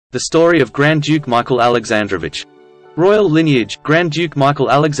The story of Grand Duke Michael Alexandrovich. Royal lineage. Grand Duke Michael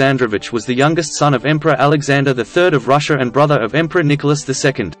Alexandrovich was the youngest son of Emperor Alexander III of Russia and brother of Emperor Nicholas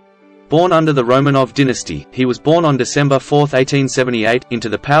II. Born under the Romanov dynasty, he was born on December 4, 1878, into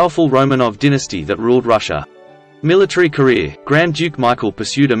the powerful Romanov dynasty that ruled Russia. Military career. Grand Duke Michael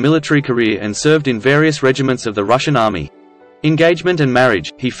pursued a military career and served in various regiments of the Russian army. Engagement and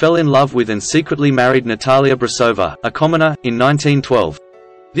marriage. He fell in love with and secretly married Natalia Brasova, a commoner, in 1912.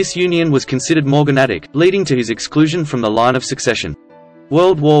 This union was considered morganatic, leading to his exclusion from the line of succession.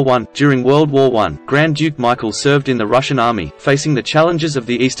 World War I. During World War I, Grand Duke Michael served in the Russian army, facing the challenges of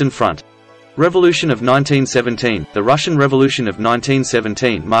the Eastern Front. Revolution of 1917. The Russian Revolution of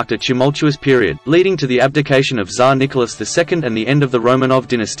 1917 marked a tumultuous period, leading to the abdication of Tsar Nicholas II and the end of the Romanov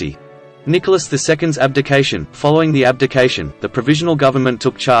dynasty. Nicholas II's abdication. Following the abdication, the provisional government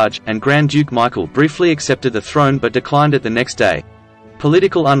took charge, and Grand Duke Michael briefly accepted the throne but declined it the next day.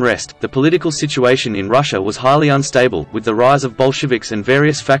 Political unrest. The political situation in Russia was highly unstable, with the rise of Bolsheviks and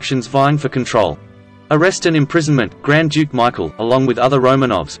various factions vying for control. Arrest and imprisonment. Grand Duke Michael, along with other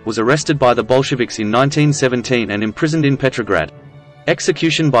Romanovs, was arrested by the Bolsheviks in 1917 and imprisoned in Petrograd.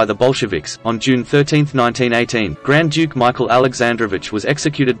 Execution by the Bolsheviks. On June 13, 1918, Grand Duke Michael Alexandrovich was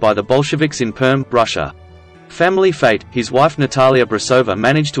executed by the Bolsheviks in Perm, Russia. Family fate. His wife Natalia Brasova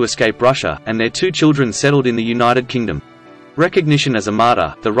managed to escape Russia, and their two children settled in the United Kingdom. Recognition as a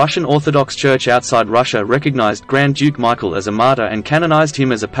martyr. The Russian Orthodox Church outside Russia recognized Grand Duke Michael as a martyr and canonized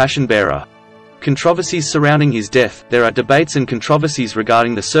him as a passion bearer. Controversies surrounding his death. There are debates and controversies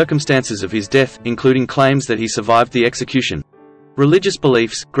regarding the circumstances of his death, including claims that he survived the execution. Religious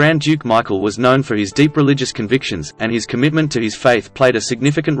beliefs. Grand Duke Michael was known for his deep religious convictions, and his commitment to his faith played a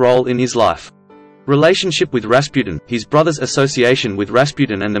significant role in his life. Relationship with Rasputin. His brother's association with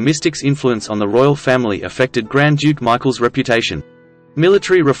Rasputin and the mystic's influence on the royal family affected Grand Duke Michael's reputation.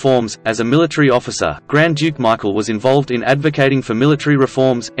 Military reforms. As a military officer, Grand Duke Michael was involved in advocating for military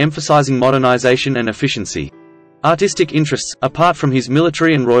reforms, emphasizing modernization and efficiency. Artistic interests. Apart from his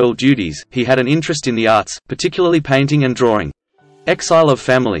military and royal duties, he had an interest in the arts, particularly painting and drawing. Exile of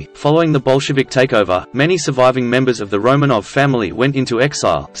family. Following the Bolshevik takeover, many surviving members of the Romanov family went into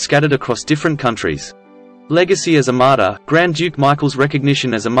exile, scattered across different countries. Legacy as a martyr. Grand Duke Michael's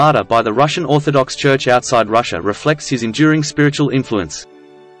recognition as a martyr by the Russian Orthodox Church outside Russia reflects his enduring spiritual influence.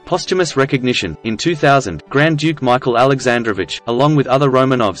 Posthumous recognition. In 2000, Grand Duke Michael Alexandrovich, along with other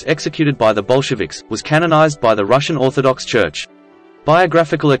Romanovs executed by the Bolsheviks, was canonized by the Russian Orthodox Church.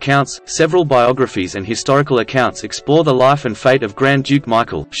 Biographical accounts. Several biographies and historical accounts explore the life and fate of Grand Duke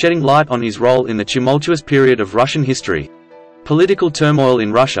Michael, shedding light on his role in the tumultuous period of Russian history. Political turmoil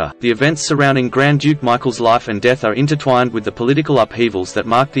in Russia. The events surrounding Grand Duke Michael's life and death are intertwined with the political upheavals that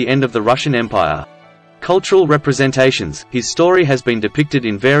marked the end of the Russian Empire. Cultural representations. His story has been depicted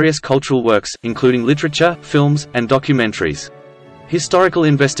in various cultural works, including literature, films, and documentaries. Historical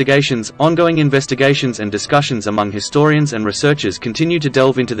investigations. Ongoing investigations and discussions among historians and researchers continue to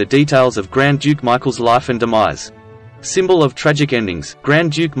delve into the details of Grand Duke Michael's life and demise. Symbol of tragic endings.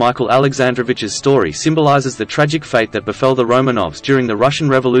 Grand Duke Michael Alexandrovich's story symbolizes the tragic fate that befell the Romanovs during the Russian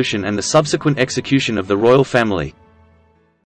Revolution and the subsequent execution of the royal family.